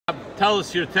Tell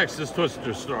us your Texas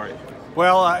Twister story.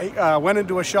 Well, I went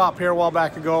into a shop here a while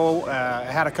back ago. I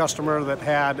had a customer that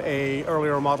had a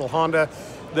earlier model Honda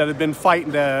that had been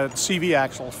fighting the CV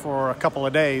axle for a couple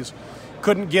of days.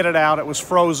 Couldn't get it out, it was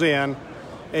froze in.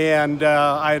 And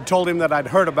I had told him that I'd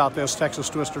heard about this Texas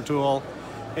Twister tool.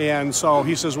 And so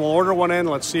he says, we'll order one in,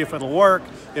 let's see if it'll work.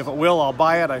 If it will, I'll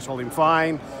buy it. I told him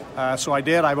fine. So I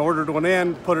did, I ordered one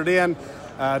in, put it in,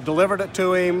 delivered it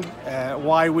to him.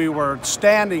 While we were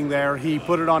standing there, he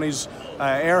put it on his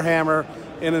air hammer,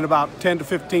 and in about 10 to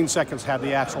 15 seconds had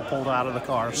the axle pulled out of the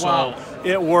car. So wow.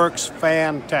 It works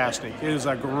fantastic. It is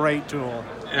a great tool.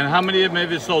 And how many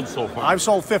have you sold so far? I've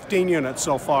sold 15 units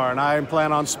so far, and I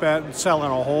plan on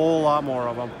selling a whole lot more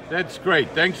of them. That's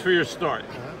great. Thanks for your story.